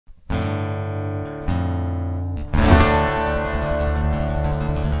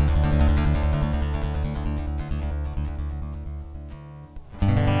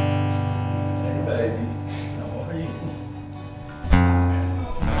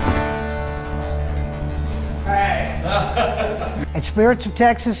At Spirits of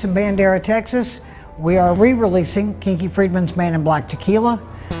Texas in Bandera, Texas, we are re-releasing Kinky Friedman's Man in Black Tequila.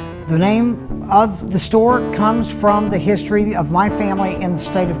 The name of the store comes from the history of my family in the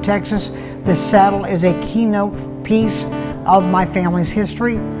state of Texas. This saddle is a keynote piece of my family's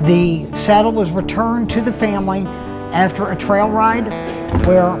history. The saddle was returned to the family after a trail ride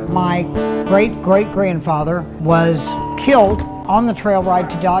where my great-great-grandfather was killed on the trail ride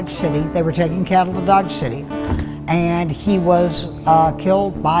to Dodge City. They were taking cattle to Dodge City, and he was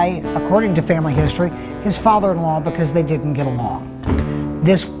killed by, according to family history, his father-in-law because they didn't get along.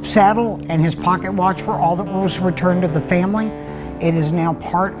 This saddle and his pocket watch were all that was returned to the family. It is now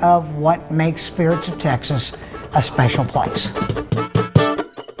part of what makes Spirits of Texas a special place.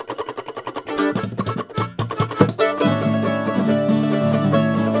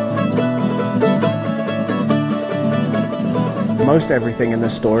 Most everything in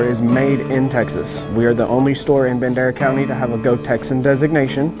this store is made in Texas. We are the only store in Bandera County to have a Go Texan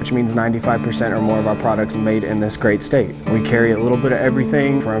designation, which means 95% or more of our products made in this great state. We carry a little bit of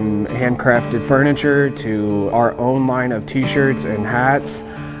everything from handcrafted furniture to our own line of t-shirts and hats.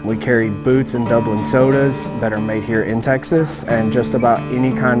 We carry boots and Dublin sodas that are made here in Texas, and just about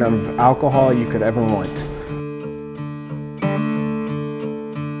any kind of alcohol you could ever want.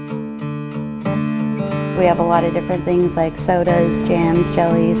 We have a lot of different things like sodas, jams,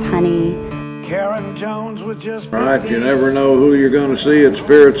 jellies, honey. Karen Jones with just right, you never know who you're going to see at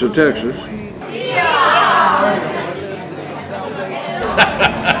Spirits of Texas. She has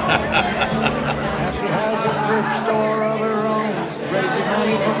a thrift store of her own, raising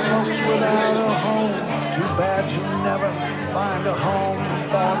money for folks without a home. Too bad she'll never find a home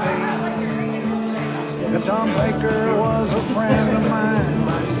for me. If Tom Baker was a friend of mine,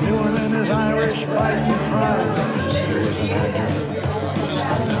 knew him in his Irish fighting pride. He was an actor.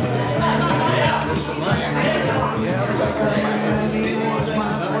 Yeah, Baker, man, he was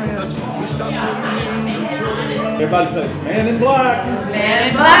my friend. He stuck with me until the end. Everybody say, Man in Black. Man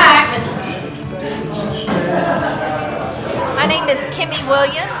in Black. My name is Kimmy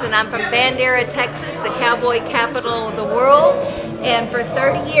Williams, and I'm from Bandera, Texas, the cowboy capital of the world. And for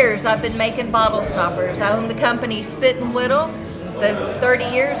 30 years, I've been making bottle stoppers. I own the company Spit and Whittle. The 30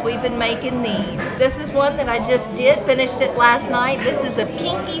 years we've been making these. This is one that I just finished it last night. This is of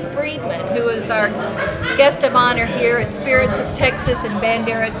Kinky Friedman, who is our guest of honor here at Spirits of Texas in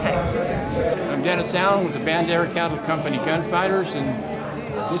Bandera, Texas. I'm Dennis Allen with the Bandera Cattle Company Gunfighters, and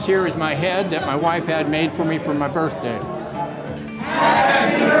this here is my head that my wife had made for me for my birthday.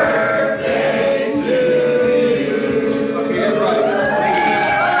 Happy birthday to you. Okay, right.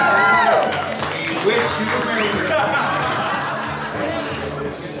 We wish you a Merry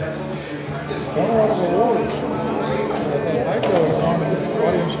One of our awards. I go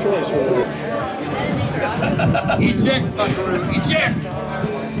Audience Choice Award. Eject, Buckaroo, eject!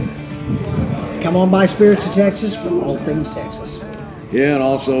 Come on by Spirits of Texas for all things Texas. Yeah, and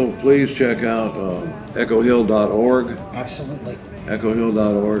also please check out echohill.org. Absolutely.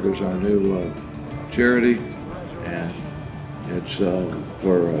 Echohill.org is our new charity, and it's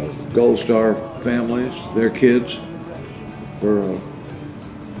for Gold Star families, their kids, for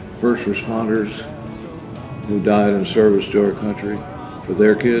first responders who died in service to our country, for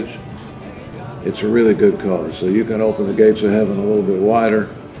their kids. It's a really good cause. So you can open the gates of heaven a little bit wider.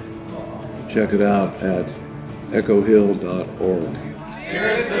 Check it out at echohill.org.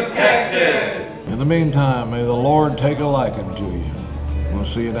 Spirits of Texas! In the meantime, may the Lord take a liking to you. We'll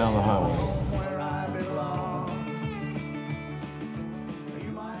see you down the highway.